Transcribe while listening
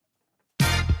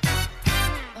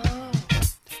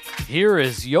Here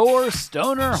is your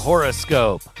Stoner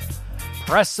Horoscope.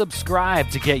 Press subscribe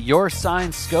to get your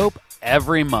signed scope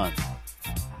every month.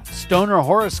 Stoner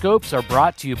Horoscopes are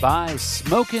brought to you by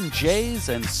Smokin' Jays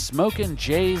and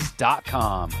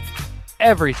SmokinJays.com.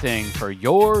 Everything for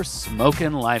your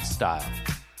smokin' lifestyle.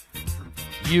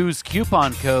 Use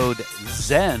coupon code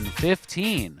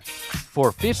ZEN15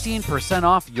 for 15%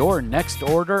 off your next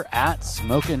order at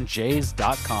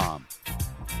SmokinJays.com.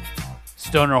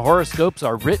 Stoner Horoscopes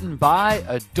are written by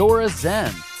Adora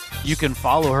Zen. You can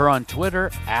follow her on Twitter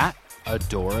at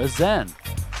Adora Zen.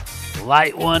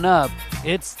 Light one up.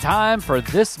 It's time for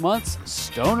this month's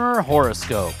Stoner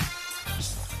Horoscope.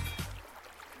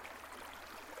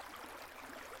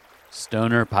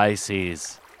 Stoner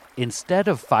Pisces. Instead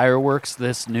of fireworks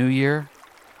this new year,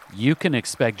 you can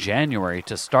expect January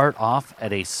to start off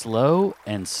at a slow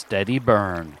and steady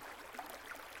burn.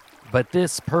 But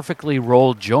this perfectly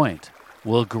rolled joint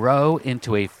will grow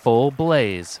into a full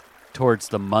blaze towards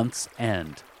the month's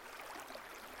end.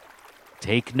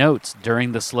 Take notes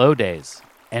during the slow days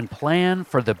and plan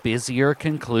for the busier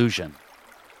conclusion.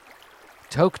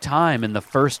 Take time in the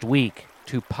first week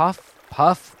to puff,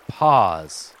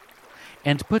 pause,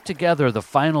 and put together the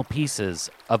final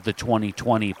pieces of the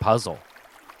 2020 puzzle.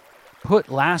 Put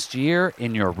last year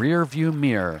in your rearview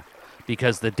mirror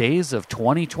because the days of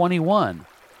 2021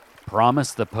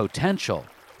 promise the potential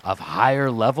of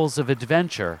higher levels of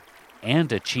adventure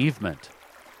and achievement.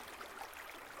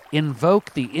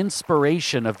 Invoke the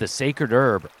inspiration of the sacred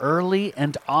herb early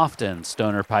and often,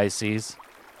 Stoner Pisces.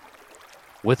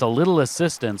 With a little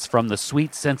assistance from the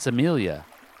sweet Sensimelia,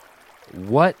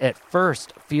 what at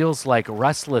first feels like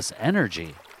restless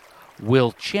energy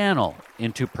will channel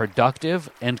into productive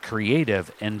and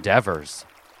creative endeavors.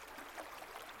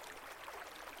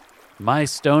 My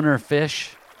stoner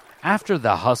fish, after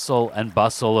the hustle and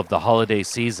bustle of the holiday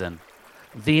season,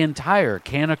 the entire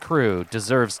Canna crew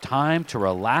deserves time to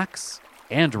relax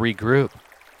and regroup.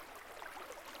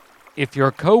 If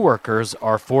your coworkers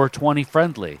are 420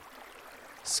 friendly,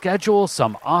 schedule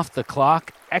some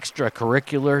off-the-clock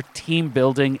extracurricular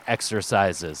team-building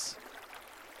exercises.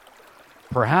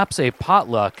 Perhaps a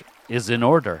potluck is in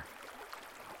order,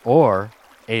 or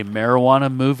a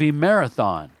marijuana movie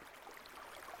marathon.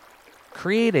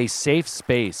 Create a safe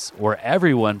space where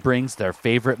everyone brings their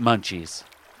favorite munchies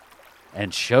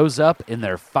and shows up in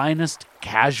their finest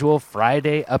casual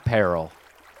Friday apparel.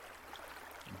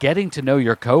 Getting to know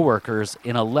your coworkers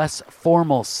in a less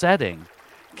formal setting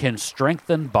can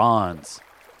strengthen bonds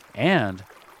and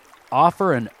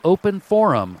offer an open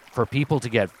forum for people to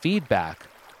get feedback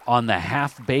on the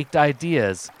half-baked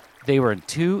ideas they were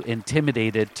too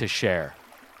intimidated to share.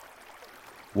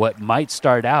 What might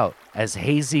start out as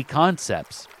hazy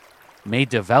concepts may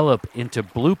develop into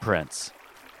blueprints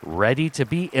ready to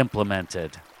be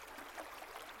implemented.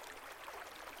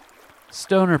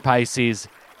 Stoner Pisces,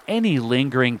 any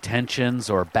lingering tensions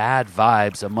or bad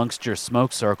vibes amongst your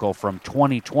smoke circle from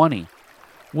 2020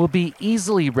 will be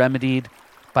easily remedied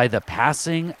by the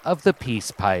passing of the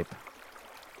peace pipe.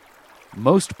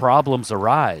 Most problems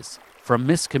arise from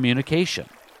miscommunication.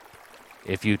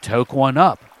 If you toke one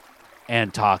up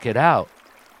and talk it out,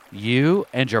 you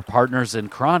and your partners in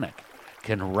chronic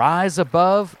can rise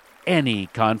above any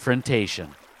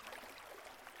confrontation.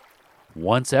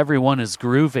 Once everyone is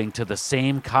grooving to the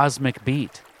same cosmic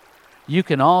beat, you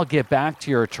can all get back to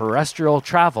your terrestrial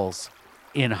travels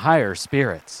in higher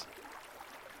spirits.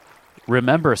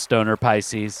 Remember, Stoner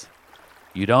Pisces,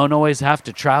 you don't always have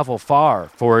to travel far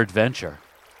for adventure.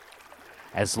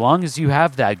 As long as you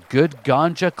have that good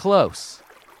ganja close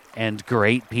and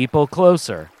great people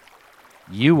closer,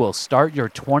 you will start your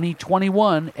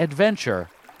 2021 adventure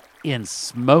in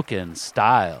smokin'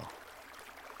 style.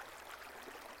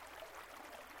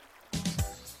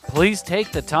 Please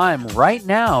take the time right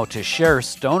now to share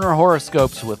Stoner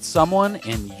Horoscopes with someone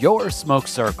in your smoke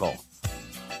circle.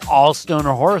 All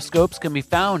Stoner Horoscopes can be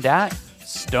found at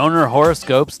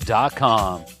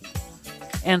StonerHoroscopes.com.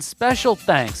 And special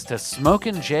thanks to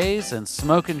Smokin' Jays and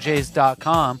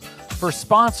SmokinJays.com for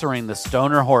sponsoring the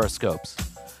Stoner Horoscopes.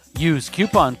 Use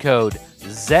coupon code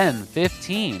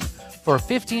ZEN15 for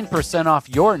 15% off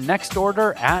your next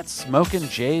order at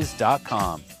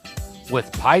SmokinJays.com.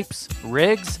 With pipes,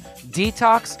 rigs,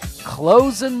 detox,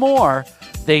 clothes, and more,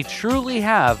 they truly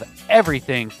have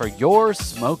everything for your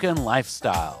smokin'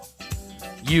 lifestyle.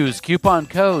 Use coupon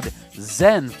code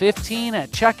ZEN15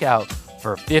 at checkout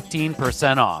for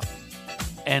 15% off.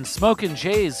 And Smokin'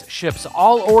 Jays ships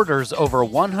all orders over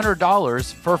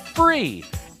 $100 for free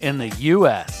in the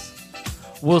U.S.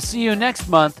 We'll see you next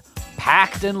month,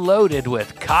 packed and loaded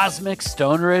with cosmic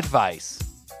stoner advice.